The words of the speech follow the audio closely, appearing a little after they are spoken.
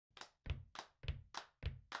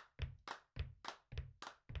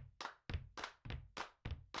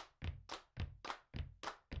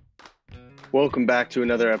Welcome back to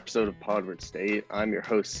another episode of Podward State. I'm your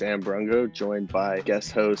host, Sam Brungo, joined by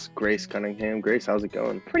guest host Grace Cunningham. Grace, how's it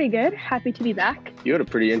going? Pretty good. Happy to be back. You had a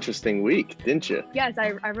pretty interesting week, didn't you? Yes, I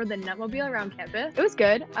rode the Nutmobile around campus. It was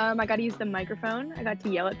good. I got to use the microphone. I got to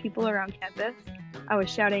yell at people around campus. I was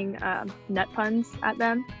shouting nut puns at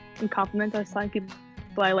them and compliments. I was telling people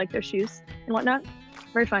I like their shoes and whatnot.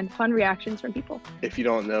 Very fun reactions from people. If you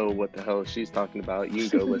don't know what the hell she's talking about, you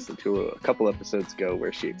can go listen to a couple episodes ago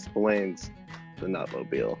where she explains the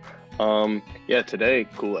Nutmobile. Today,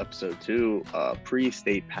 cool episode 2,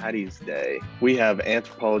 pre-State Patty's Day. We have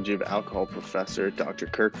Anthropology of Alcohol Professor Dr.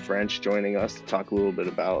 Kirk French joining us to talk a little bit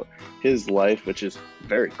about his life, which is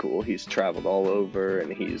very cool. He's traveled all over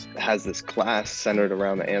and has this class centered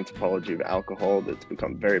around the anthropology of alcohol that's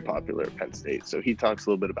become very popular at Penn State. So he talks a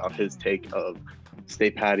little bit about his take of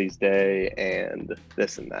State Patty's Day and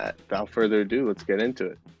this and that. Without further ado, let's get into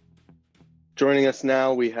it. Joining us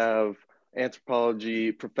now, we have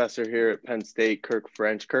Anthropology Professor here at Penn State, Kirk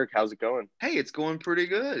French. Kirk, how's it going? Hey, it's going pretty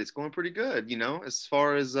good. You know, as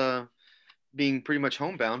far as being pretty much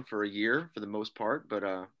homebound for a year for the most part. But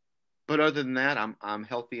other than that, I'm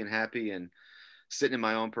healthy and happy and sitting in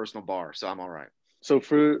my own personal bar. So I'm all right. So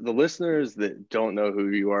for the listeners that don't know who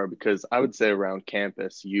you are, because I would say around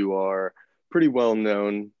campus, you are pretty well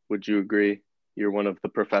known. Would you agree? You're one of the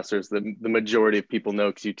professors that the majority of people know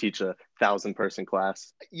because you teach a 1,000-person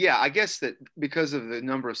class. Yeah, I guess that because of the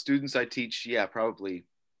number of students I teach, yeah, probably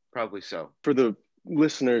so. For the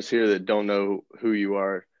listeners here that don't know who you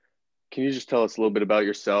are, can you just tell us a little bit about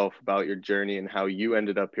yourself, about your journey, and how you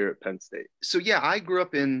ended up here at Penn State? So yeah, I grew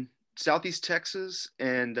up in Southeast Texas,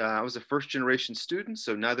 and I was a first-generation student.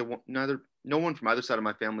 So no one from either side of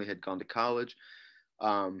my family had gone to college.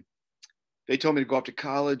 They told me to go off to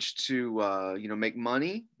college to, make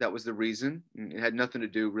money. That was the reason. It had nothing to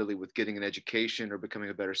do really with getting an education or becoming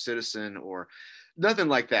a better citizen or nothing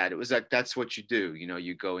like that. It was like, that's what you do. You know,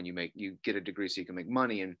 you go and you get a degree so you can make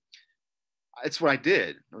money. And it's what I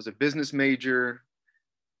did. I was a business major.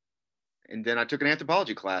 And then I took an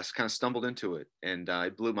anthropology class, kind of stumbled into it, and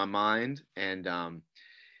it blew my mind. And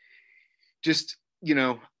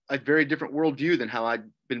a very different worldview than how I'd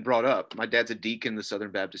been brought up. My dad's a deacon in the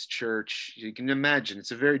Southern Baptist Church. You can imagine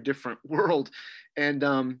it's a very different world. And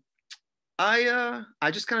I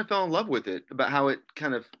just kind of fell in love with it, about how it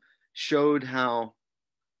kind of showed how,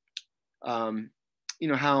 how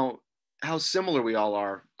similar we all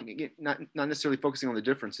are, not necessarily focusing on the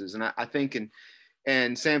differences. And I think,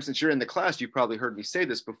 and Sam, since you're in the class, you've probably heard me say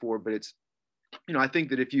this before, but it's, I think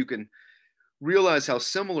that if you can realize how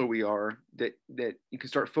similar we are, that you can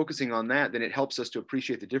start focusing on that, then it helps us to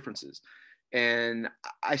appreciate the differences. And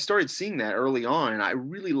I started seeing that early on, and I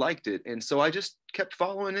really liked it. And so I just kept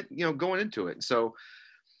following it, going into it. And so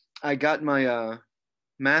I got my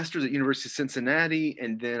master's at University of Cincinnati,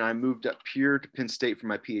 and then I moved up here to Penn State for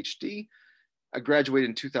my PhD. I graduated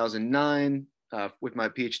in 2009 with my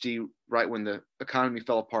PhD right when the economy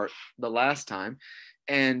fell apart the last time.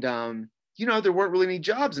 And there weren't really any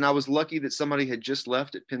jobs, and I was lucky that somebody had just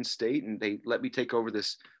left at Penn State, and they let me take over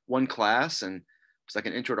this one class, and it was like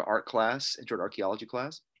an intro to archaeology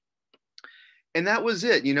class. And that was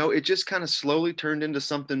it. It just kind of slowly turned into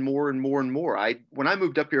something more and more and more. When I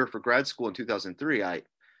moved up here for grad school in 2003, I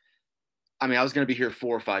was going to be here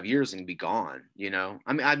 4 or 5 years and be gone.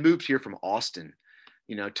 I moved here from Austin,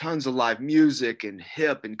 tons of live music and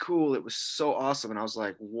hip and cool. It was so awesome. And I was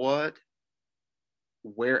like,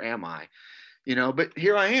 where am I? But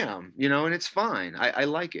here I am, and it's fine. I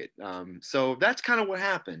like it. So that's kind of what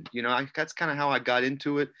happened. That's kind of how I got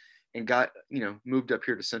into it and moved up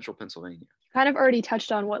here to central Pennsylvania. Kind of already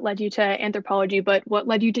touched on what led you to anthropology, but what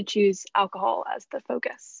led you to choose alcohol as the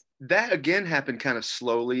focus? That again happened kind of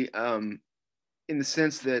slowly, in the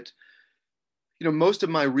sense that, most of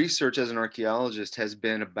my research as an archaeologist has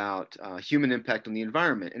been about human impact on the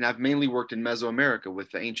environment. And I've mainly worked in Mesoamerica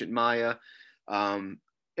with the ancient Maya.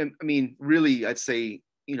 Really, I'd say,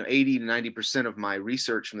 80 to 90% of my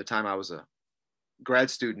research from the time I was a grad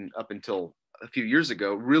student up until a few years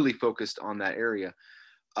ago really focused on that area,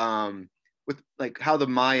 with like how the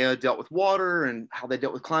Maya dealt with water and how they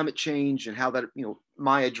dealt with climate change and how that,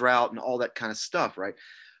 Maya drought and all that kind of stuff, right?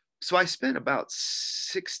 So I spent about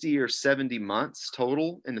 60 or 70 months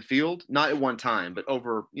total in the field, not at one time, but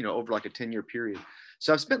over like a 10-year period.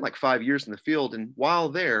 So I've spent like 5 years in the field, and while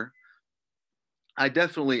there, I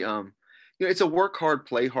definitely, it's a work hard,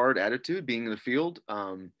 play hard attitude being in the field.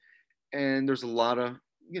 And there's a lot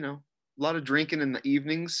of drinking in the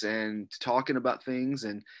evenings and talking about things.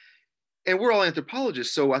 And we're all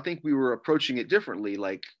anthropologists. So I think we were approaching it differently.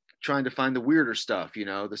 Like, trying to find the weirder stuff,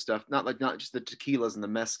 the stuff, not just the tequilas and the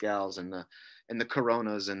mezcals and the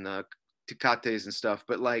Coronas and the Tecates and stuff,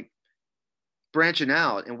 but like branching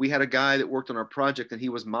out. And we had a guy that worked on our project, and he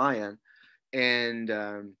was Mayan, and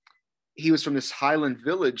he was from this highland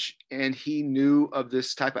village, and he knew of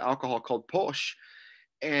this type of alcohol called posh,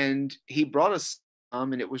 and he brought us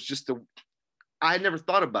some, and it was just I had never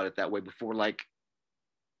thought about it that way before, like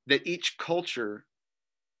that each culture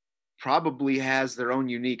probably has their own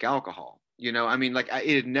unique alcohol, I mean, like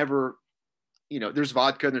it had never, there's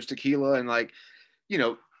vodka and there's tequila, and like,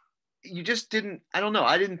 you just didn't, I don't know,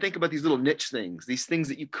 I didn't think about these little niche things, these things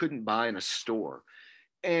that you couldn't buy in a store.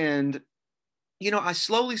 And I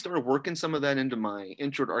slowly started working some of that into my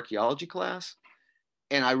intro to archaeology class,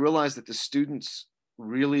 and I realized that the students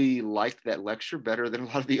really liked that lecture better than a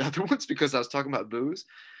lot of the other ones, because I was talking about booze.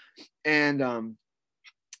 And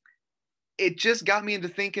it just got me into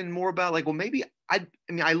thinking more about, like, well, maybe I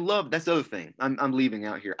mean, I love, that's the other thing I'm leaving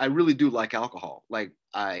out here. I really do like alcohol. Like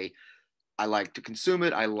I like to consume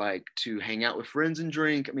it. I like to hang out with friends and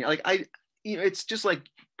drink. I mean, like it's just like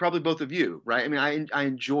probably both of you, right? I mean, I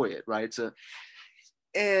enjoy it, right?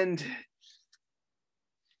 And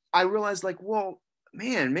I realized, like, well,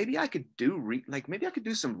 man, maybe I could do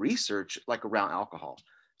some research like around alcohol.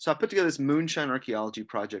 So I put together this moonshine archaeology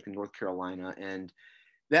project in North Carolina, and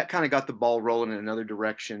that kind of got the ball rolling in another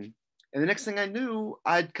direction. And the next thing I knew,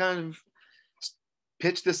 I'd kind of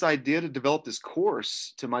pitched this idea to develop this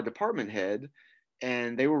course to my department head,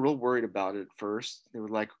 and they were real worried about it at first. They were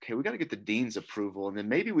like, okay, we got to get the dean's approval, and then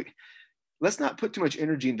maybe let's not put too much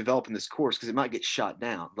energy in developing this course because it might get shot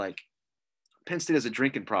down. Like Penn State has a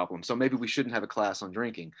drinking problem, so maybe we shouldn't have a class on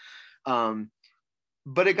drinking.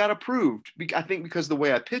 But it got approved, I think, because the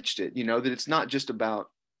way I pitched it, that it's not just about,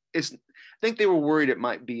 I think they were worried it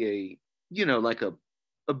might be like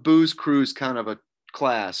a booze cruise kind of a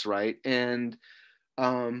class, right? And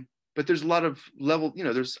but there's a lot of level,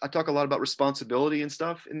 I talk a lot about responsibility and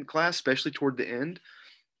stuff in class, especially toward the end.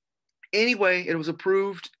 Anyway, it was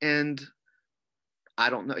approved, and I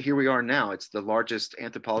don't know, here we are now. It's the largest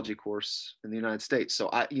anthropology course in the United States. So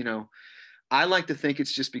I like to think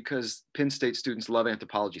it's just because Penn State students love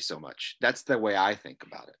anthropology so much. That's the way I think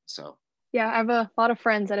about it. So Yeah, I have a lot of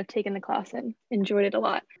friends that have taken the class and enjoyed it a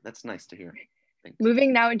lot. That's nice to hear. Thanks.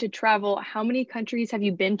 Moving now into travel, how many countries have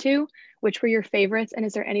you been to? Which were your favorites? And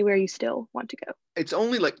is there anywhere you still want to go? It's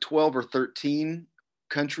only like 12 or 13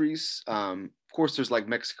 countries. Of course, there's like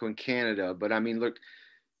Mexico and Canada, but I mean, look,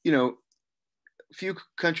 a few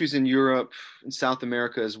countries in Europe and South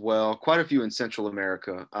America as well, quite a few in Central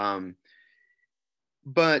America.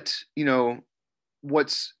 But,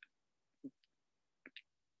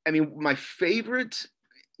 my favorite,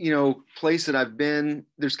 place that I've been,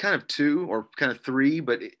 there's kind of two or kind of three,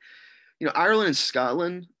 but, Ireland and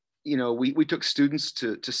Scotland, we took students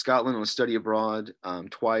to Scotland on a study abroad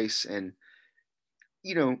twice. And,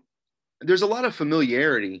 there's a lot of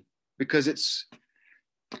familiarity because it's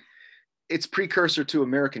precursor to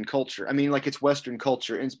American culture. I mean, like it's Western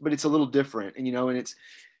culture, but it's a little different, and,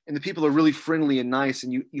 and the people are really friendly and nice,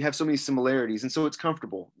 and you have so many similarities. And so it's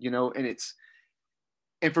comfortable,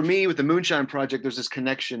 and for me with the Moonshine Project, there's this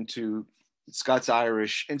connection to Scots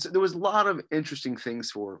Irish. And so there was a lot of interesting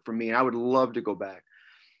things for me, and I would love to go back.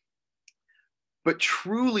 But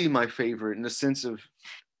truly my favorite, in the sense of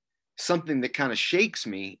something that kind of shakes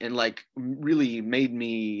me and like really made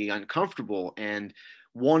me uncomfortable and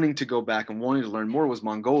wanting to go back and wanting to learn more, was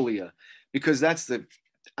Mongolia, because that's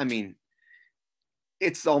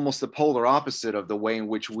it's almost the polar opposite of the way in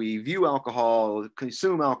which we view alcohol,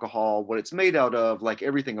 consume alcohol, what it's made out of, like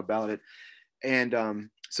everything about it. And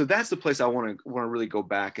so that's the place I want to really go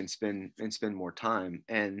back and spend more time.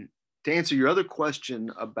 And to answer your other question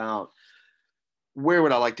about where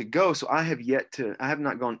would I like to go, so I have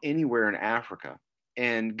not gone anywhere in Africa,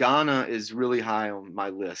 and Ghana is really high on my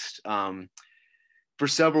list for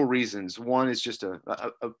several reasons. One is just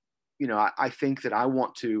I think that I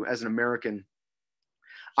want to, as an American,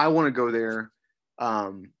 I want to go there.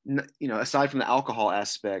 Aside from the alcohol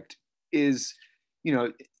aspect, is,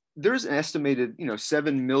 there's an estimated,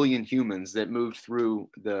 7 million humans that moved through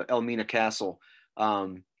the Elmina Castle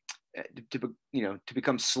to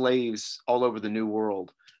become slaves all over the New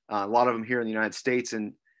World. A lot of them here in the United States.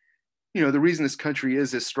 And, the reason this country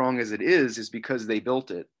is as strong as it is because they built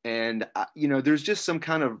it. And, there's just some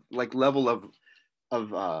kind of like level of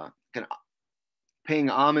kind of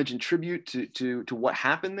paying homage and tribute to what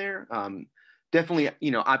happened there. Definitely,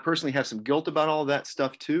 I personally have some guilt about all of that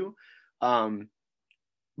stuff too.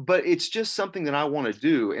 But it's just something that I want to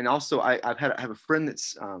do. And also I have a friend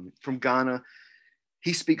that's from Ghana.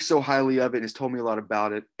 he speaks so highly of it and has told me a lot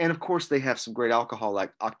about it. And of course, they have some great alcohol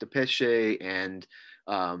like Octopeche and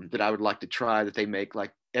that I would like to try that they make.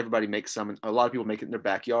 Like everybody makes some, and a lot of people make it in their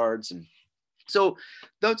backyards. And so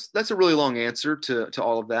that's a really long answer to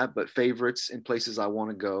all of that, but favorites and places I want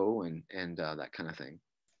to go and that kind of thing.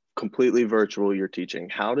 Completely virtual you're teaching.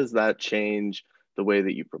 How does that change the way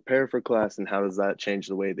that you prepare for class, and how does that change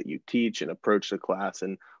the way that you teach and approach the class,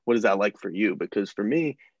 and what is that like for you? Because for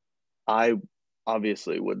me, I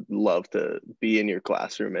obviously would love to be in your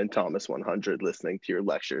classroom in Thomas 100 listening to your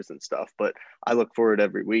lectures and stuff, but I look forward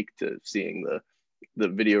every week to seeing the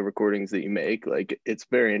video recordings that you make. Like, it's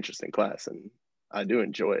very interesting class and I do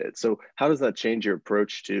enjoy it. So how does that change your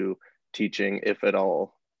approach to teaching, if at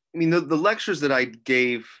all? I mean, the lectures that I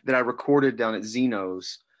gave, that I recorded down at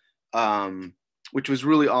Zeno's, which was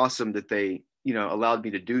really awesome that they, allowed me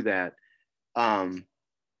to do that.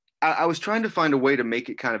 I was trying to find a way to make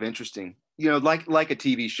it kind of interesting, like a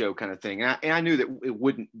TV show kind of thing. And I knew that it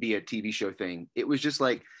wouldn't be a TV show thing. It was just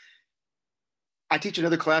like, I teach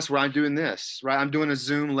another class where I'm doing this, right? I'm doing a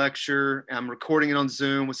Zoom lecture. I'm recording it on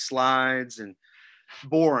Zoom with slides, and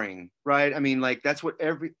boring, right? I mean, like that's what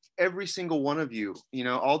every single one of you,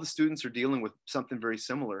 all the students are dealing with something very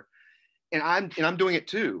similar. And I'm doing it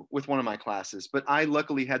too with one of my classes, but I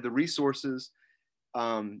luckily had the resources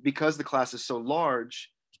because the class is so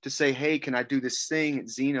large to say, hey, can I do this thing at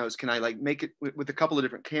Zeno's? Can I like make it with a couple of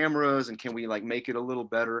different cameras, and can we like make it a little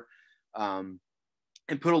better?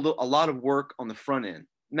 And put a lot of work on the front end.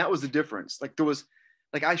 And that was the difference.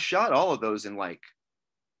 Like I shot all of those in like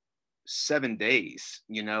 7 days,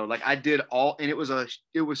 like I did all, and it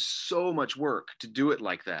was so much work to do it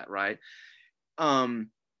like that. Right.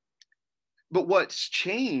 But what's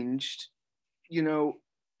changed,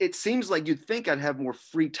 it seems like you'd think I'd have more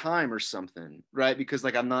free time or something, right? Because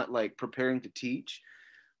like, I'm not like preparing to teach.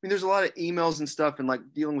 I mean, there's a lot of emails and stuff and like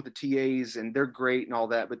dealing with the TAs, and they're great and all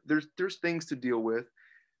that, but there's things to deal with.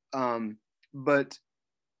 But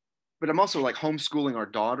I'm also like homeschooling our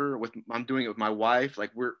daughter I'm doing it with my wife. Like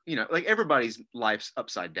we're, like everybody's life's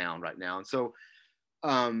upside down right now. And so,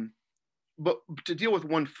 but to deal with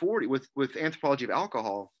 140 with anthropology of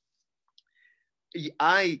alcohol,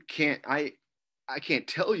 I can't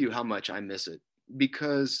tell you how much I miss it,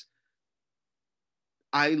 because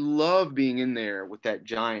I love being in there with that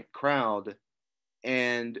giant crowd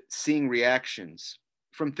and seeing reactions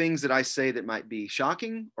from things that I say that might be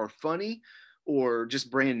shocking or funny or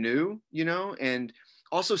just brand new, and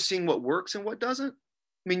also seeing what works and what doesn't.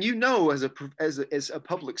 I mean, as a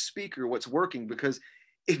public speaker, what's working, because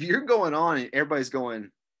if you're going on and everybody's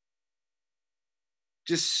going,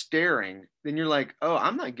 just staring, then you're like, oh,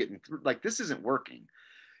 I'm not getting through, like, this isn't working.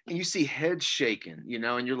 And you see heads shaking,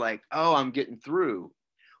 and you're like, oh, I'm getting through.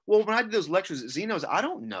 Well, when I did those lectures at Zeno's, I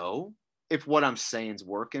don't know if what I'm saying is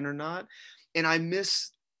working or not. And I miss,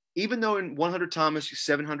 even though in 100 Thomas,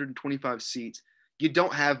 725 seats, you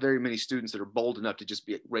don't have very many students that are bold enough to just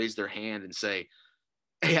raise their hand and say,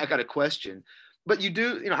 hey, I got a question. But you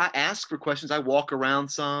do, I ask for questions. I walk around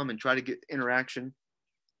some and try to get interaction.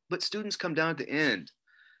 But students come down at the end.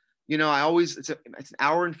 It's an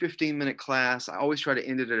hour and 15-minute class. I always try to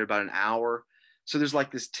end it at about an hour. So there's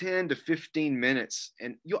like this 10 to 15 minutes,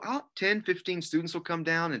 and 10, 15 students will come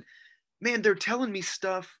down, and man, they're telling me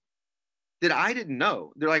stuff that I didn't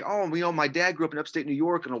know. They're like, oh, my dad grew up in upstate New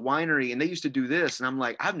York in a winery, and they used to do this. And I'm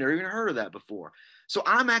like, I've never even heard of that before. So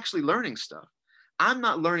I'm actually learning stuff. I'm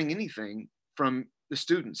not learning anything from the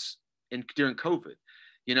students during COVID,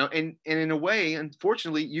 and in a way,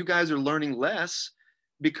 unfortunately, you guys are learning less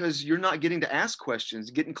because you're not getting to ask questions,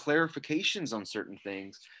 getting clarifications on certain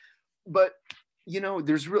things. But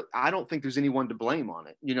I don't think there's anyone to blame on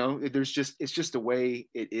it. It's just the way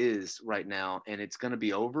it is right now, and it's going to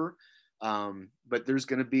be over. But there's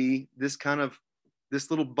going to be this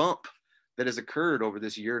little bump that has occurred over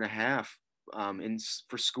this year and a half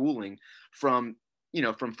for schooling from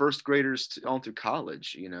first graders on to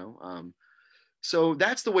college. So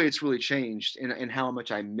that's the way it's really changed, and how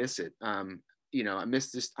much I miss it. I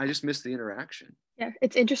miss this. I just miss the interaction. Yeah,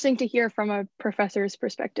 it's interesting to hear from a professor's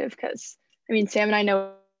perspective, because I mean, Sam and I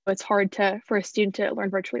know it's hard for a student to learn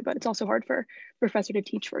virtually, but it's also hard for a professor to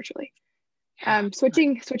teach virtually.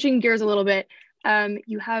 Switching gears a little bit,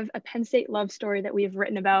 you have a Penn State love story that we have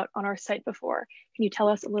written about on our site before. Can you tell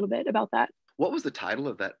us a little bit about that? What was the title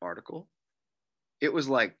of that article? It was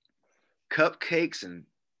like cupcakes and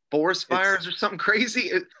forest fires or something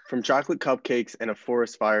crazy. From chocolate cupcakes and a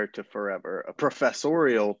forest fire to forever, a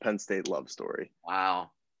professorial Penn State love story.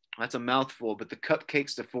 Wow. That's a mouthful, but the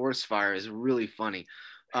cupcakes to forest fire is really funny.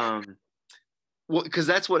 Well, because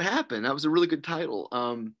that's what happened. That was a really good title.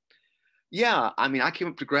 Yeah, I mean, I came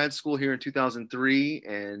up to grad school here in 2003,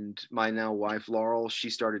 and my now wife Laurel, she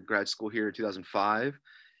started grad school here in 2005,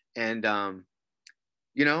 and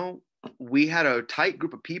you know, we had a tight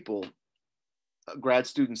group of people, grad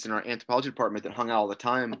students in our anthropology department that hung out all the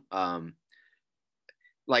time.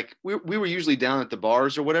 Like we were usually down at the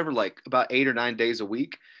bars or whatever, like about 8 or 9 days a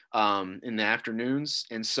week in the afternoons,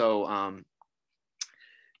 and so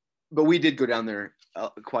but we did go down there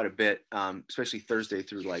quite a bit, especially Thursday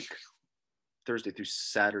through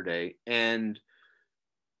Saturday. And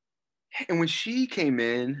when she came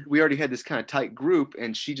in, we already had this kind of tight group,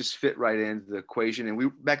 and she just fit right into the equation. And we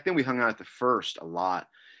back then we hung out at the First a lot,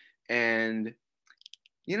 and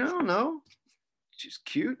I don't know, she's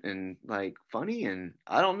cute and like funny, and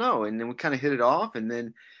I don't know. And then we kind of hit it off, and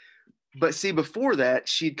then, but see, before that,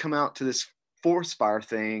 she'd come out to this forest fire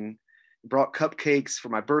thing, brought cupcakes for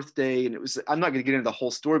my birthday, and it was, I'm not going to get into the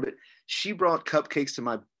whole story, but she brought cupcakes to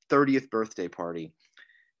my 30th birthday party.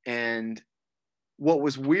 And what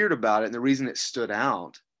was weird about it, and the reason it stood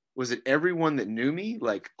out, was that everyone that knew me,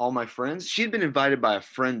 like all my friends, she had been invited by a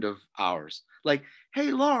friend of ours. Like,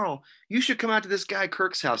 hey, Laurel, you should come out to this guy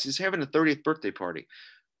Kirk's house. He's having a 30th birthday party.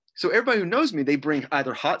 So everybody who knows me, they bring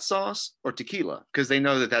either hot sauce or tequila because they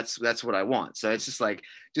know that that's what I want. So it's just like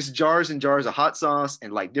just jars and jars of hot sauce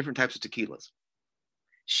and like different types of tequilas.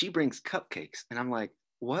 She brings cupcakes, and I'm like,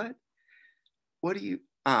 what? What do you?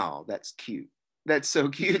 Oh, that's cute. That's so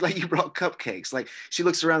cute. Like, you brought cupcakes. Like, she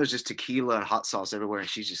looks around, there's just tequila and hot sauce everywhere, and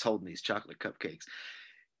she's just holding these chocolate cupcakes.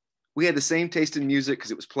 We had the same taste in music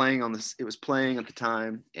because it was playing at the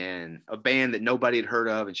time, and a band that nobody had heard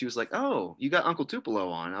of. And she was like, oh, you got Uncle Tupelo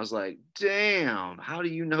on. And I was like, damn, how do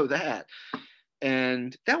you know that?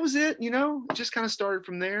 And that was it. It just kind of started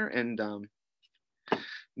from there. And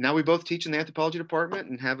now we both teach in the anthropology department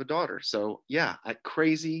and have a daughter. So yeah,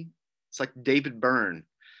 crazy. It's like David Byrne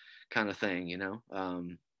kind of thing,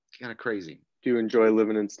 kind of crazy. Do you enjoy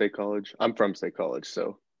living in State College? I'm from State College,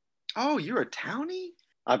 so. Oh, you're a townie?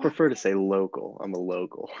 I prefer to say local. I'm a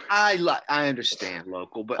local. I understand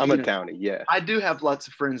local, but I'm a townie, yeah. I do have lots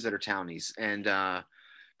of friends that are townies, and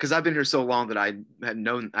because I've been here so long that I've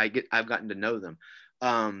gotten to know them.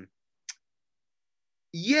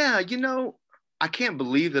 Yeah, I can't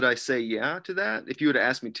believe that I say yeah to that. If you would have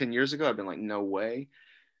asked me 10 years ago, I'd been like, no way.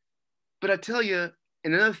 But I tell you,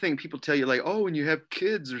 and another thing, people tell you like, oh, when you have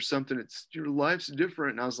kids or something, it's your life's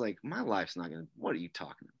different. And I was like, my life's not gonna. What are you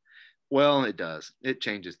talking about? Well, it does. It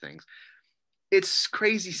changes things. It's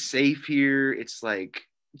crazy safe here. It's like,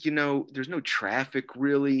 there's no traffic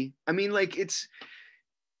really. I mean, like there's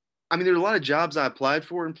a lot of jobs I applied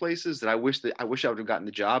for in places that I wish I would have gotten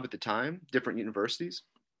the job at the time, different universities.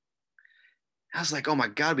 I was like, oh my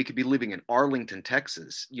God, we could be living in Arlington,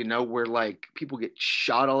 Texas, where like people get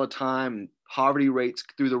shot all the time, poverty rates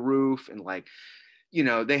through the roof, and like,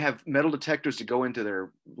 they have metal detectors to go into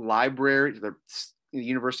their library, their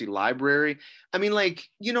university library. I mean, like,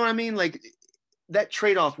 you know what I mean? Like, that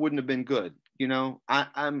trade-off wouldn't have been good.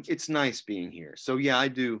 It's nice being here. So yeah, I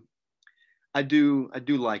do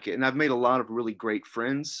like it. And I've made a lot of really great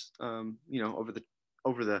friends, over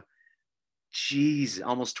the, geez,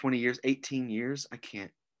 almost 20 years, 18 years. I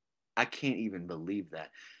can't even believe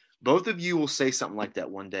that. Both of you will say something like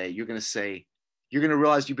that one day. You're going to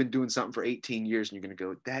realize you've been doing something for 18 years, and you're going to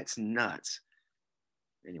go, that's nuts.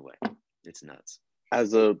 Anyway, it's nuts.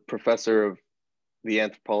 As a professor of the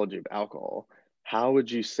anthropology of alcohol, how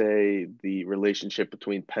would you say the relationship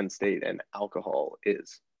between Penn State and alcohol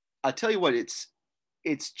is? I tell you what,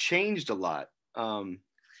 it's changed a lot.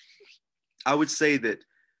 I would say that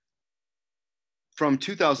from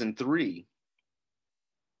 2003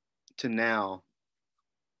 to now,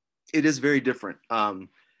 it is very different. I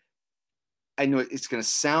know it's going to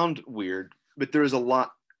sound weird, but there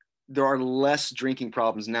are less drinking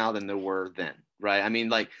problems now than there were then, right? I mean,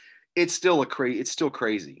 like, it's still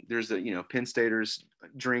crazy. There's Penn Staters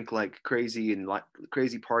drink like crazy and like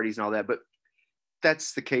crazy parties and all that, but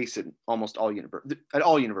that's the case at almost all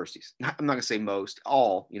universities. I'm not gonna say most,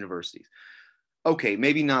 all universities. Okay,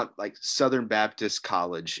 maybe not like Southern Baptist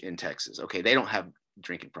College in Texas. Okay, they don't have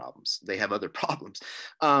drinking problems. They have other problems.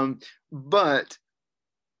 But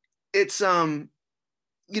it's a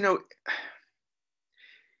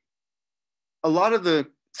lot of the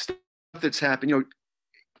stuff that's happened,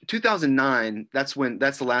 2009, that's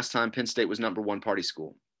the last time Penn State was #1 party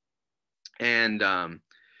school. And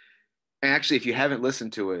actually, if you haven't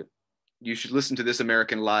listened to it, you should listen to This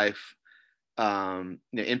American Life,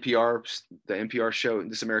 NPR, the NPR show,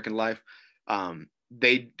 This American Life.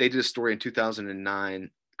 They did a story in 2009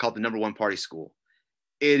 called The #1 Party School.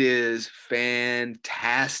 It is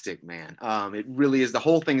fantastic, man. It really is. The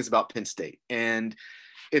whole thing is about Penn State, and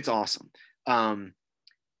it's awesome.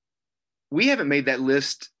 We haven't made that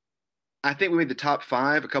list. I think we made the top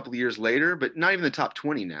 5 a couple of years later, but not even the top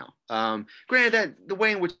 20 now. Granted, that the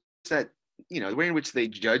way in which the way in which they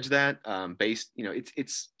judge that, based,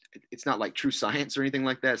 it's not like true science or anything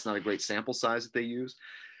like that. It's not a great sample size that they use,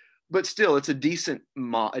 but still, it's a decent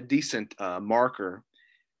marker.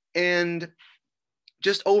 And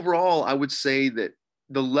just overall, I would say that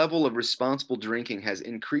the level of responsible drinking has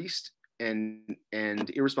increased, and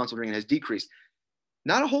irresponsible drinking has decreased.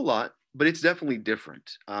 Not a whole lot, but it's definitely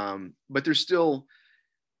different. But there's still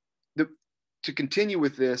to continue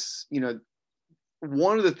with this.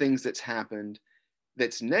 One of the things that's happened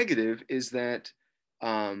that's negative is that,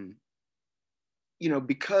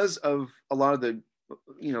 because of a lot of the,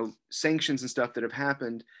 sanctions and stuff that have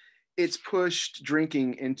happened, it's pushed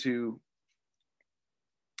drinking into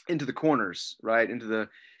the corners, right?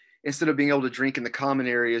 Instead of being able to drink in the common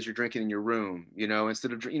areas, you're drinking in your room,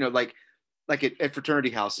 instead of, like at fraternity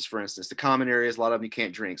houses, for instance, the common areas, a lot of them you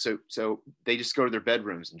can't drink. So they just go to their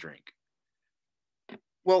bedrooms and drink.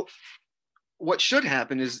 Well, what should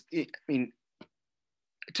happen is,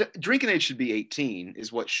 drinking age should be 18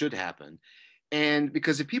 is what should happen. And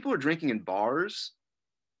because if people are drinking in bars,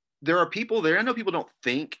 there are people there. I know people don't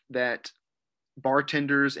think that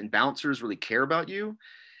bartenders and bouncers really care about you.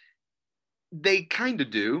 They kind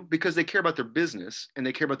of do, because they care about their business and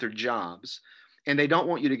they care about their jobs, and they don't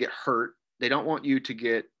want you to get hurt. They don't want you to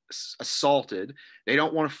get assaulted. They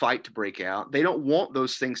don't want a fight to break out. They don't want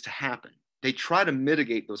those things to happen. They try to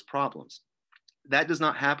mitigate those problems. That does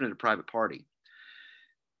not happen at a private party.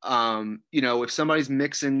 If somebody's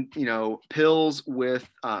mixing, pills with,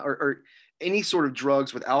 or any sort of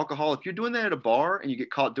drugs with alcohol, if you're doing that at a bar and you get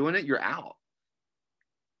caught doing it, you're out.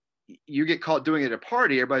 You get caught doing it at a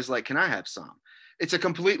party, everybody's like, can I have some? It's a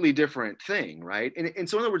completely different thing, right? And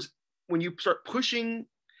so in other words, when you start pushing,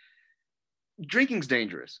 drinking's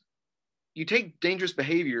dangerous. You take dangerous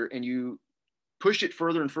behavior and you push it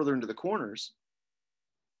further and further into the corners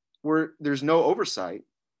where there's no oversight.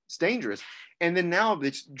 It's dangerous. And then now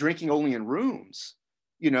it's drinking only in rooms.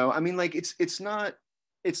 It's not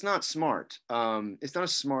smart. It's not a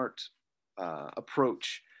smart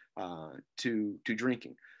approach to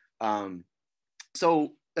drinking.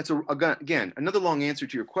 So that's again another long answer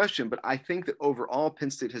to your question, but I think that overall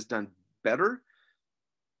Penn State has done better.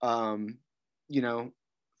 For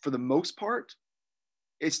the most part.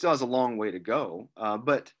 It still has a long way to go,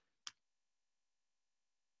 but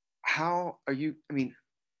how are you?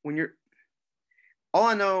 When you're, all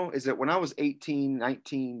I know is that when I was 18,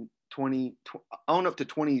 19, 20, on up to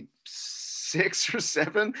 26 or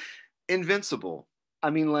 7, invincible.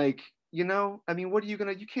 What are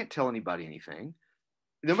you can't tell anybody anything.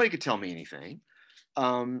 Nobody could tell me anything.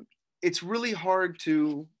 It's really hard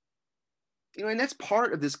to, and that's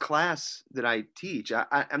part of this class that I teach.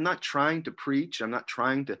 I'm not trying to preach. I'm not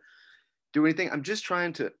trying to do anything. I'm just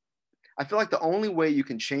trying to, I feel like the only way you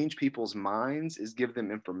can change people's minds is give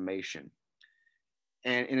them information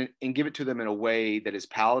and give it to them in a way that is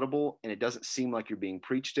palatable and it doesn't seem like you're being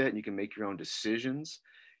preached at, and you can make your own decisions.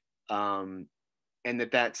 And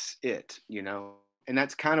that's it, and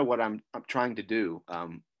that's kind of what I'm trying to do.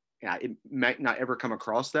 It might not ever come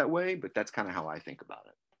across that way, but that's kind of how I think about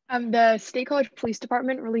it. The State College Police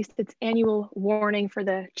Department released its annual warning for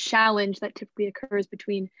the challenge that typically occurs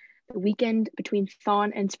between the weekend between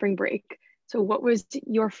Thon and spring break. So what was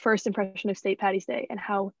your first impression of State Patty's Day, and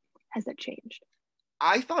how has that changed?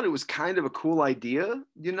 I thought it was kind of a cool idea.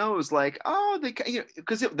 It was like,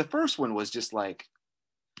 because the first one was just like,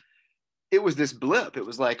 it was this blip. It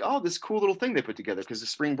was like, oh, this cool little thing they put together because of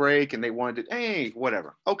spring break, and they wanted to, hey,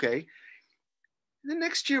 whatever. Okay. The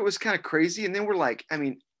next year it was kind of crazy. And then we're like,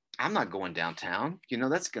 I'm not going downtown.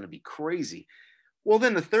 That's going to be crazy. Well,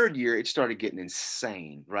 then the third year, it started getting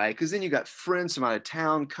insane, right? Because then you got friends from out of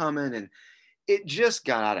town coming, and it just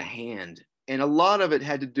got out of hand. And a lot of it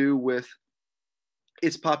had to do with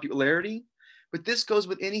its popularity, but this goes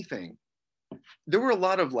with anything. There were a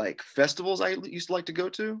lot of like festivals I used to like to go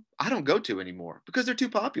to. I don't go to anymore because they're too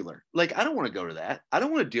popular. Like, I don't want to go to that. I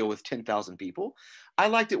don't want to deal with 10,000 people. I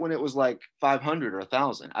liked it when it was like 500 or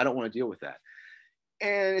 1,000. I don't want to deal with that.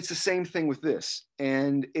 And it's the same thing with this.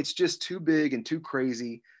 And it's just too big and too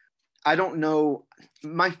crazy. I don't know.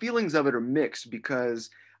 My feelings of it are mixed because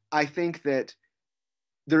I think that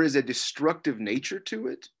there is a destructive nature to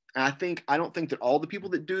it. And I don't think that all the people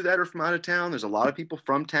that do that are from out of town. There's a lot of people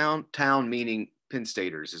from town meaning Penn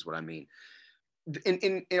Staters is what I mean.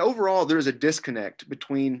 In overall, there's a disconnect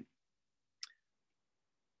between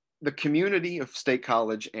the community of State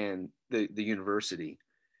College and the university,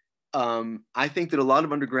 I think that a lot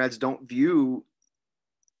of undergrads don't view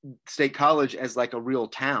State College as like a real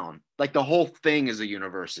town. Like the whole thing is a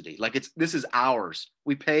university. Like this is ours.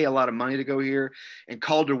 We pay a lot of money to go here, and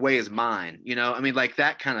Calder Way is mine. You know, I mean, like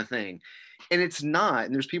that kind of thing. And it's not.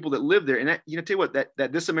 And there's people that live there. And that, you know, tell you what,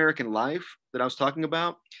 that This American Life that I was talking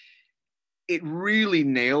about, it really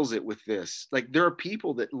nails it with this. Like there are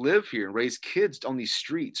people that live here and raise kids on these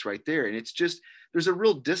streets right there. And it's just, there's a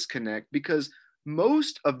real disconnect, because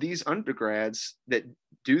most of these undergrads that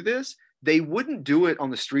do this, they wouldn't do it on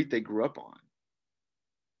the street they grew up on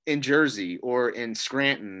in Jersey or in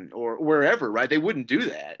Scranton or wherever, right? They wouldn't do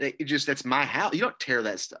that. That's my house. You don't tear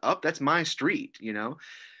that stuff up. That's my street, you know?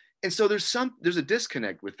 And so there's a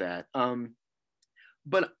disconnect with that.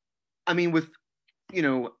 But I mean, you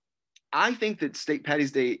know, I think that State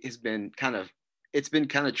Patty's Day has been kind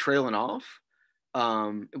of trailing off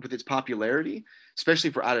with its popularity,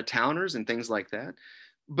 especially for out-of-towners and things like that.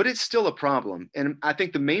 But it's still a problem. And I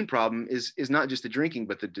think the main problem is not just the drinking,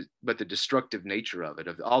 but the destructive nature of it,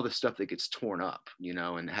 of all the stuff that gets torn up, you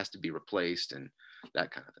know, and has to be replaced and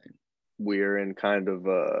that kind of thing. We're in kind of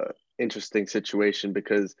a interesting situation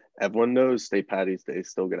because everyone knows State Patty's Day is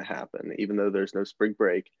still going to happen, even though there's no spring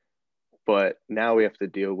break. But now we have to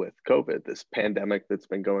deal with COVID, this pandemic that's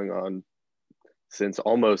been going on since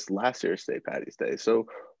almost last year's State Patty's Day. So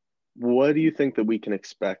what do you think that we can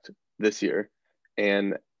expect this year?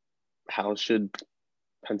 And how should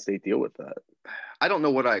Penn State deal with that? I don't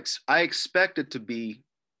know what I expect it to be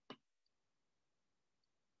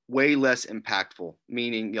way less impactful,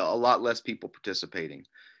 meaning, you know, a lot less people participating.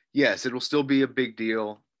 Yes, it'll still be a big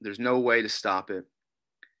deal. There's no way to stop it.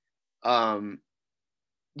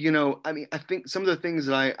 You know, I mean, I think some of the things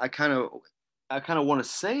that I kind of want to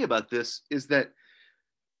say about this is that,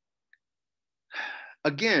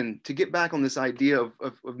 again, to get back on this idea of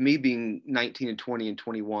me being 19 and 20 and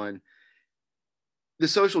 21, the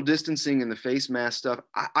social distancing and the face mask stuff,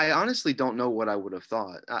 I honestly don't know what I would have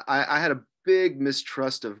thought. I had a big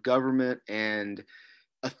mistrust of government and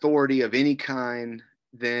authority of any kind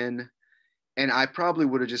then. And I probably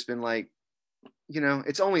would have just been like, you know,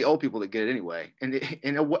 it's only old people that get it anyway. And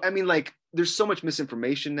I mean, like, there's so much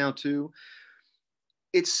misinformation now too.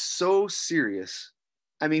 It's so serious.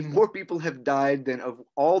 I mean, more people have died than of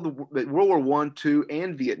all the World War I, II,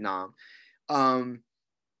 and Vietnam. And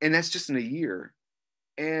that's just in a year.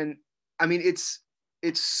 And I mean, it's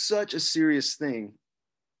such a serious thing.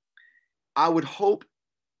 I would hope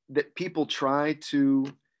that people try to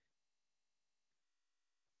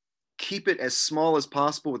keep it as small as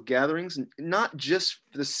possible with gatherings, not just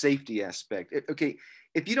for the safety aspect. Okay,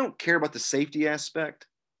 if you don't care about the safety aspect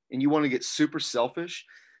and you want to get super selfish,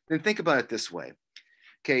 then think about it this way.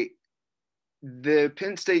 Okay, the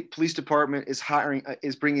Penn State Police Department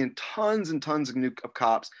is bringing in tons and tons of new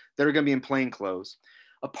cops that are going to be in plain clothes.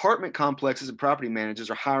 Apartment complexes and property managers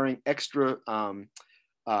are hiring extra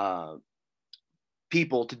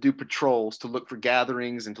people to do patrols, to look for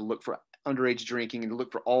gatherings and to look for underage drinking and to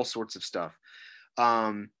look for all sorts of stuff.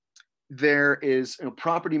 There is, you know,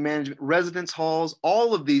 property management, residence halls,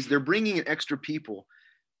 all of these, they're bringing in extra people,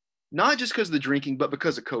 not just because of the drinking, but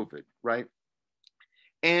because of COVID, right?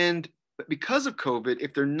 And because of COVID,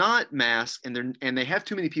 if they're not masked and they have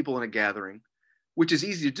too many people in a gathering, which is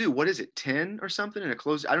easy to do. What is it, 10 or something in a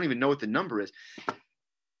closed? I don't even know what the number is.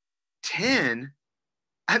 10?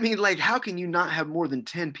 I mean, like, how can you not have more than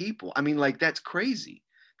 10 people? I mean, like, that's crazy.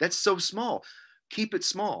 That's so small. Keep it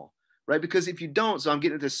small, right? Because if you don't, so I'm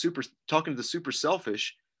getting to talking to the super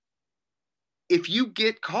selfish. If you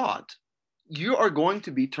get caught, you are going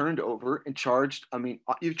to be turned over and charged. I mean,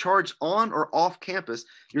 you're charged on or off campus.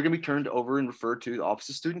 You're going to be turned over and referred to the Office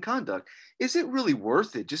of Student Conduct. Is it really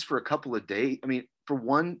worth it just for a couple of days? I mean, for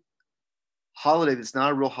one holiday that's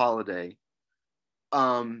not a real holiday,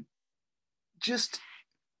 just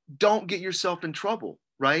don't get yourself in trouble,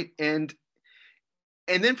 right? And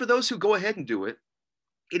then for those who go ahead and do it,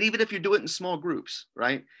 and even if you do it in small groups,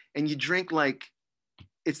 right? And you drink like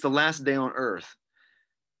it's the last day on earth,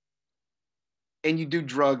 and you do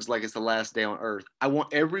drugs like it's the last day on earth, I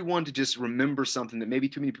want everyone to just remember something that maybe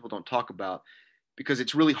too many people don't talk about, because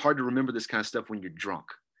it's really hard to remember this kind of stuff when you're drunk,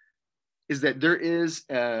 is that there is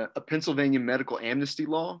a Pennsylvania medical amnesty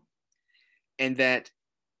law, and that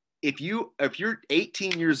if you're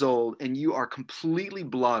 18 years old and you are completely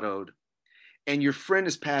blottoed and your friend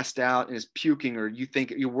is passed out and is puking, or you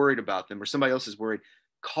think you're worried about them, or somebody else is worried,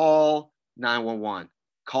 call 911.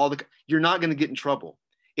 You're not going to get in trouble.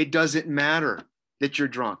 It doesn't matter that you're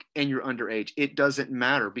drunk and you're underage. It doesn't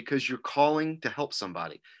matter, because you're calling to help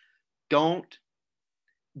somebody. Don't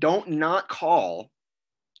don't not call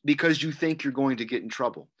because you think you're going to get in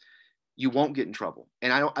trouble. You won't get in trouble.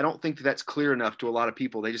 And I don't think that that's clear enough to a lot of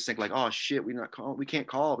people. They just think like, oh shit, we can't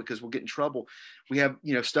call because we'll get in trouble. We have,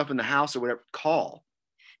 stuff in the house or whatever, call.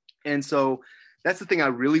 And so that's the thing I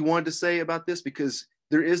really wanted to say about this, because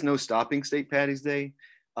there is no stopping State Patty's Day.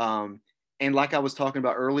 And like I was talking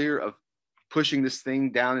about earlier of pushing this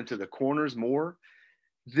thing down into the corners more,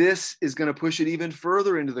 this is going to push it even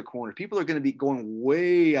further into the corner. People are going to be going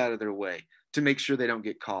way out of their way to make sure they don't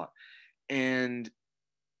get caught. And,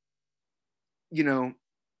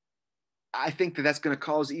 I think that that's going to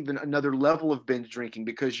cause even another level of binge drinking,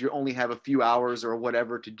 because you only have a few hours or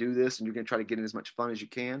whatever to do this, and you're going to try to get in as much fun as you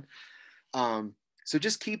can. So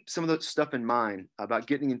just keep some of that stuff in mind about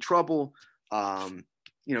getting in trouble,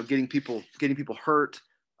 getting people hurt.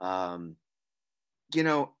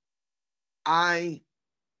 I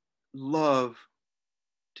love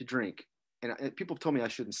to drink, and people have told me I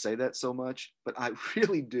shouldn't say that so much, but I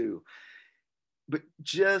really do. But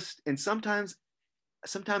sometimes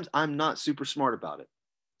I'm not super smart about it.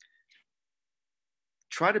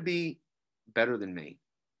 Try to be better than me.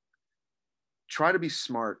 Try to be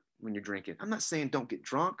smart when you're drinking. I'm not saying don't get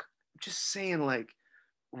drunk. I'm just saying like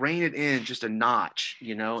rein it in just a notch,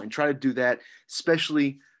 and try to do that,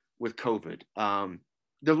 especially with COVID.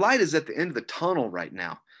 The light is at the end of the tunnel right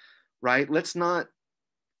now, right? Let's not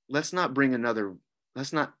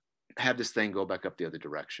have this thing go back up the other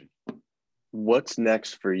direction. What's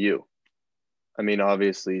next for you? I mean,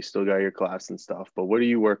 obviously you still got your class and stuff, but what are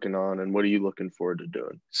you working on and what are you looking forward to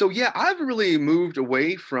doing? So yeah, I've really moved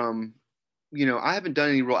away from, I haven't done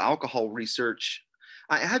any real alcohol research.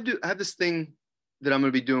 I have this thing that I'm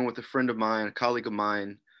going to be doing with a friend of mine, a colleague of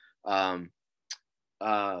mine,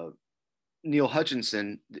 Neil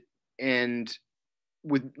Hutchinson, and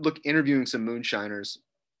interviewing some moonshiners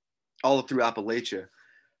all through Appalachia.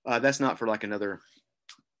 That's not for like another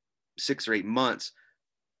 6 or 8 months,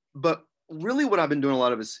 but really what I've been doing a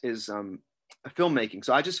lot of is filmmaking.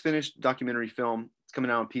 So I just finished documentary film. It's coming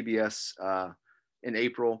out on PBS in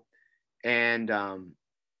April. And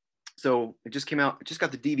so it just came out. I just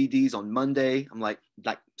got the DVDs on Monday. I'm like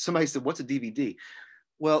somebody said, what's a DVD?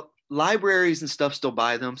 Well, libraries and stuff still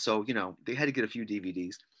buy them. So, they had to get a few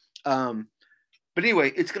DVDs. But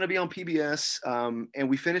anyway, it's going to be on PBS. And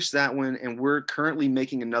we finished that one, and we're currently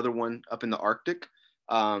making another one up in the Arctic.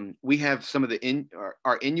 We have some of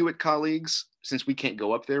our Inuit colleagues, since we can't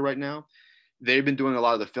go up there right now. They've been doing a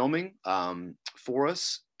lot of the filming for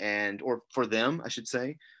us, or for them, I should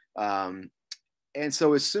say. And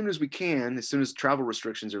so as soon as travel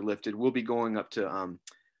restrictions are lifted, we'll be going up to,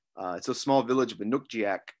 it's a small village of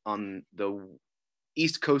Inukjuak on the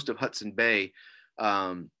east coast of Hudson Bay.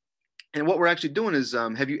 And what we're actually doing is,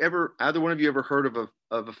 have you either one of you ever heard of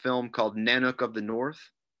a film called Nanook of the North?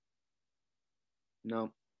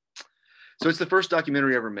 No. So it's the first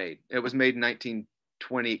documentary ever made. It was made in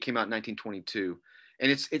 1920. It came out in 1922.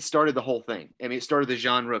 And it started the whole thing. I mean, it started the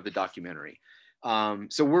genre of the documentary.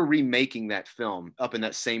 So we're remaking that film up in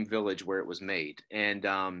that same village where it was made,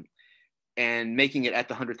 and making it at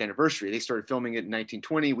the 100th anniversary. They started filming it in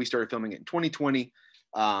 1920. We started filming it in 2020.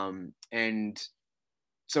 And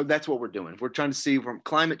so that's what we're doing. We're trying to see from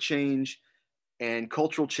climate change and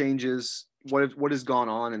cultural changes, what has gone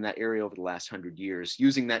on in that area over the last 100 years,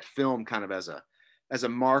 using that film kind of as a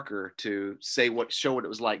marker to show what it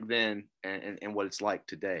was like then and what it's like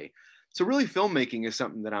today. So really filmmaking is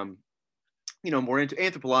something that I'm, more into,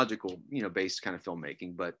 anthropological, based kind of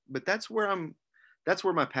filmmaking, but that's where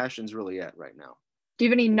my passion's really at right now. Do you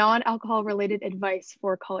have any non-alcohol related advice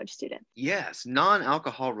for college students? Yes,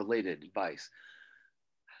 non-alcohol related advice.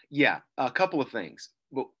 Yeah, a couple of things.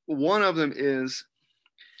 But one of them is,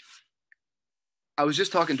 I was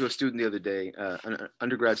just talking to a student the other day, an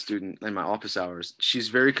undergrad student in my office hours. She's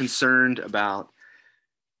very concerned about,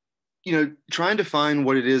 trying to find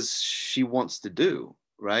what it is she wants to do,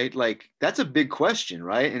 right? Like, that's a big question,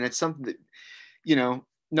 right? And it's something that,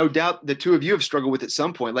 no doubt the two of you have struggled with at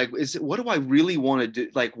some point. Like, what do I really want to do?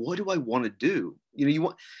 Like, what do I want to do?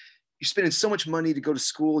 You're spending so much money to go to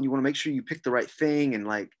school, and you want to make sure you pick the right thing, and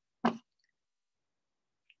like,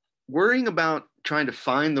 worrying about trying to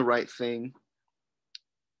find the right thing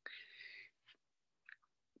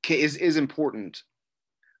is important.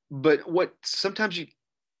 But what sometimes you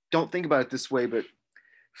don't think about it this way, but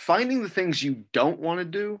finding the things you don't want to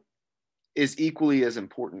do is equally as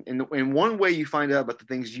important. And one way you find out about the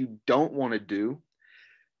things you don't want to do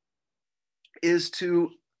is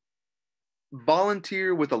to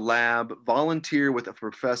volunteer with a lab, volunteer with a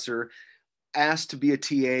professor, ask to be a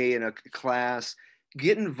TA in a class,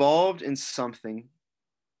 get involved in something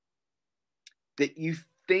that you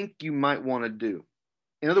think you might want to do.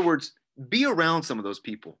 In other words, be around some of those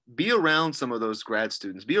people, be around some of those grad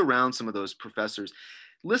students, be around some of those professors,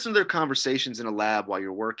 listen to their conversations in a lab while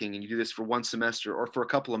you're working, and you do this for one semester or for a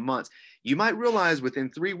couple of months. You might realize within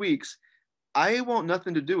 3 weeks, I want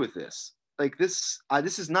nothing to do with this. Like this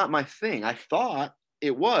is not my thing. I thought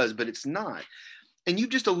it was, but it's not. And you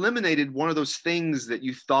just eliminated one of those things that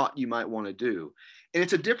you thought you might want to do. And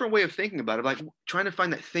it's a different way of thinking about it, like trying to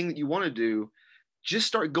find that thing that you want to do, just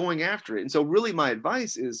start going after it. And so really my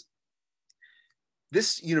advice is,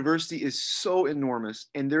 this university is so enormous,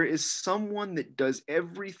 and there is someone that does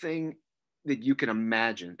everything that you can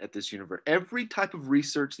imagine at this university. Every type of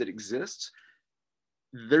research that exists,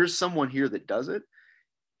 there's someone here that does it.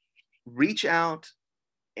 Reach out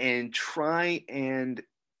and try and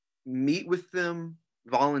meet with them,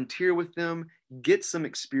 volunteer with them, get some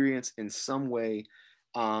experience in some way.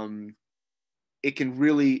 It can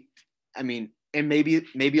really, I mean, and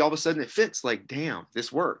maybe all of a sudden it fits, like, damn, this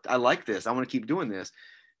worked. I like this. I want to keep doing this.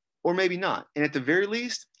 Or maybe not. And at the very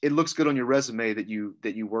least, it looks good on your resume that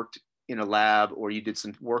you worked in a lab, or you did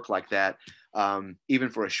some work like that, even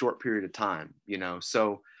for a short period of time, you know?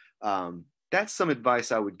 So that's some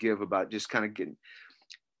advice I would give about just kind of getting,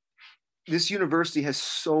 this university has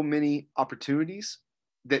so many opportunities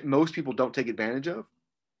that most people don't take advantage of,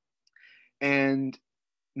 and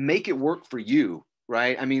make it work for you,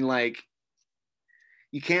 right? I mean, like,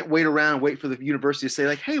 you can't wait around and wait for the university to say,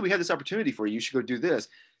 like, hey, we have this opportunity for you. You should go do this.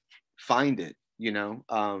 Find it, you know.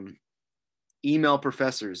 Email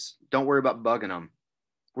professors. Don't worry about bugging them.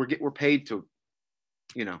 We're paid to,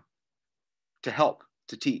 you know, to help,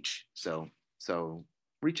 to teach. So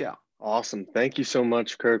reach out. Awesome. Thank you so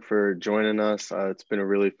much, Kirk, for joining us. It's been a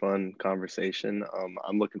really fun conversation.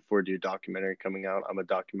 I'm looking forward to your documentary coming out. I'm a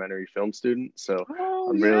documentary film student, so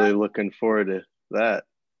I'm really looking forward to that.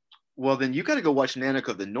 Well, then you got to go watch Nanook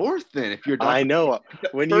of the North then. If you're I know.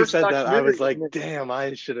 When you said that, I was like, damn,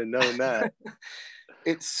 I should have known that.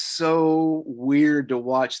 It's so weird to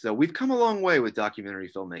watch, though. We've come a long way with documentary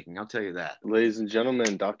filmmaking. I'll tell you that. Ladies and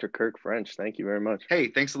gentlemen, Dr. Kirk French, thank you very much. Hey,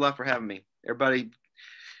 thanks a lot for having me. Everybody,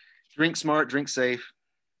 drink smart, drink safe.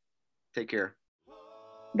 Take care.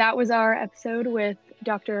 That was our episode with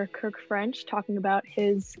Dr. Kirk French, talking about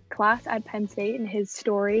his class at Penn State and his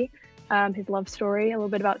story. His love story, a little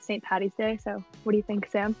bit about St. Patty's Day. So what do you think,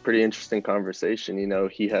 Sam? Pretty interesting conversation. You know,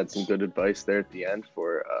 he had some good advice there at the end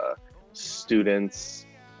for students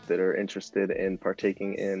that are interested in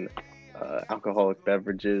partaking in alcoholic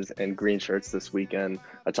beverages and green shirts this weekend.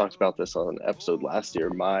 I talked about this on an episode last year.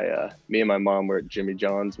 Me and my mom were at Jimmy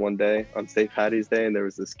John's one day on St. Patty's Day, and there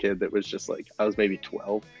was this kid that was just like, I was maybe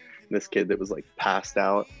 12, and this kid that was like passed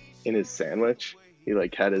out in his sandwich. He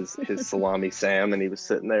like had his salami Sam, and he was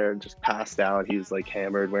sitting there just passed out. He was like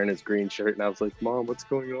hammered, wearing his green shirt, and I was like, Mom, what's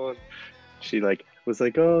going on? She like was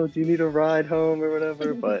like, oh, do you need a ride home or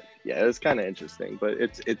whatever? But yeah, it was kind of interesting. But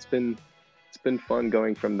it's been fun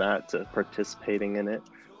going from that to participating in it.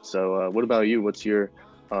 So what about you? What's your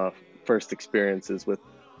first experiences with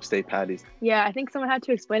State Patties? Yeah, I think someone had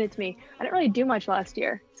to explain it to me. I didn't really do much last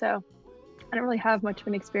year, so I don't really have much of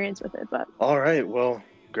an experience with it. But all right, well,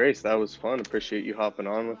 Grace, that was fun. Appreciate you hopping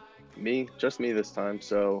on with me, just me this time.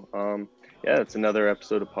 So yeah, it's another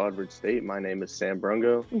episode of Podward State. My name is Sam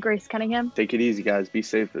Brungo. I'm Grace Cunningham. Take it easy, guys. Be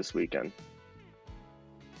safe this weekend.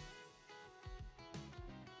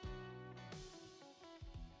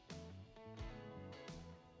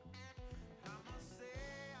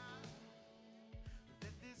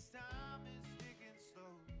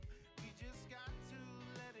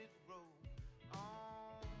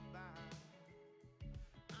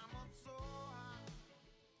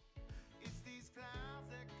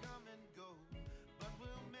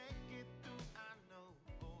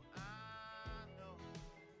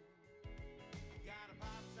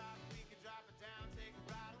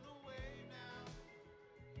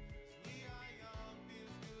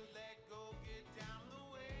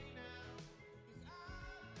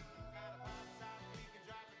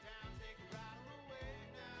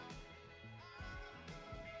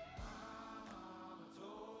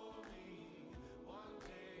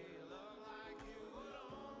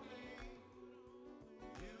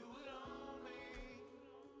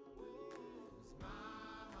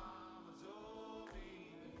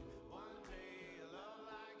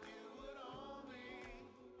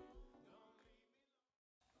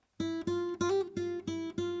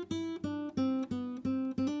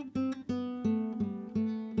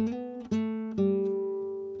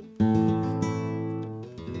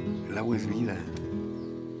 El agua es vida.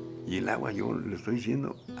 Y el agua, yo le estoy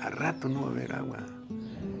diciendo, a rato no va a haber agua.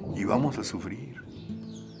 Y vamos a sufrir.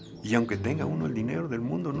 Y aunque tenga uno el dinero del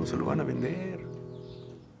mundo, no se lo van a vender.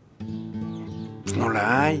 Pues no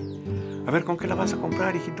la hay. A ver, ¿con qué la vas a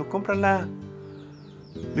comprar, hijito? Cómprala.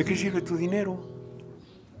 ¿De qué sirve tu dinero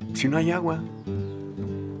si no hay agua?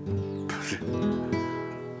 Pues,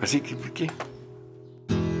 así que, ¿por qué?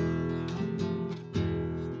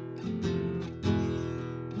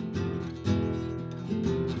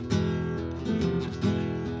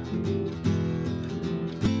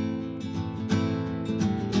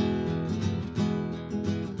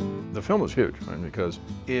 The film was huge, right, because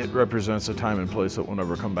it represents a time and place that will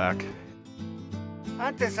never come back.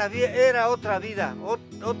 Antes era otra vida,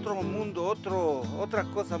 otro mundo, otra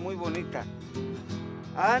cosa muy bonita.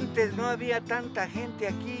 Antes no había tanta gente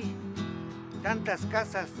aquí, tantas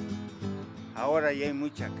casas. Ahora ya hay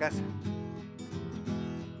mucha casa.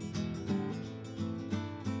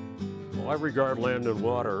 Well, I regard Land and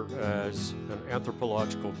Water as an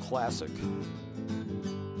anthropological classic.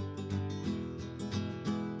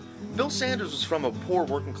 Bill Sanders was from a poor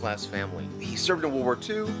working class family. He served in World War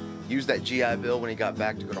II, used that GI Bill when he got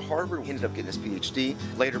back to go to Harvard. He ended up getting his PhD,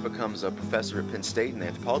 later becomes a professor at Penn State in the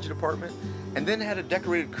Anthropology Department, and then had a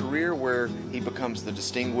decorated career where he becomes the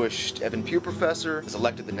distinguished Evan Pugh Professor, is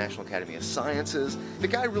elected to the National Academy of Sciences. The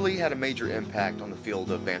guy really had a major impact on the field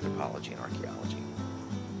of anthropology and archaeology.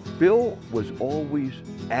 Bill was always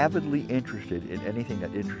avidly interested in anything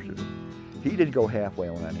that interested him. He didn't go halfway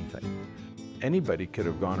on anything. Anybody could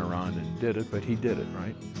have gone around and did it, but he did it,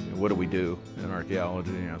 right? And what do we do in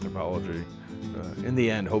archaeology, anthropology? In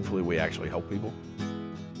the end, hopefully we actually help people.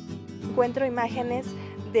 Encuentro imágenes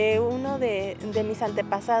de uno de mis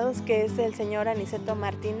antepasados, que es el señor Aniceto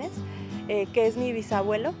Martínez, que es mi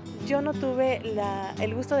bisabuelo. Yo no tuve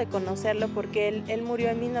el gusto de conocerlo porque él murió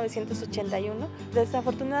en 1981.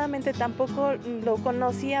 Desafortunadamente tampoco lo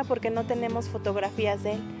conocía porque no tenemos fotografías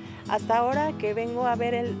de él. Hasta ahora que vengo a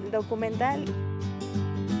ver el documental.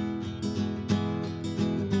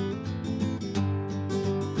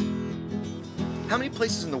 How many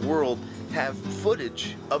places in the world have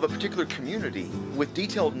footage of a particular community with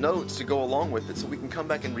detailed notes to go along with it so we can come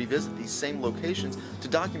back and revisit these same locations to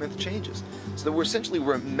document the changes? So that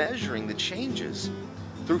we're measuring the changes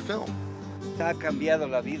through film. Ha cambiado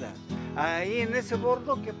la vida. Ahí en ese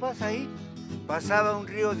bordo que pasa ahí, pasaba un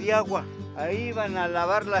río de agua. Ahí iban a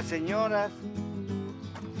lavar las señoras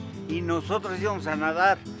y nosotros íbamos a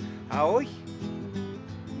nadar. A hoy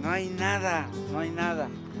no hay nada, no hay nada.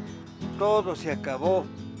 Todo se acabó.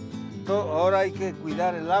 Ahora hay que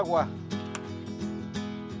cuidar el agua.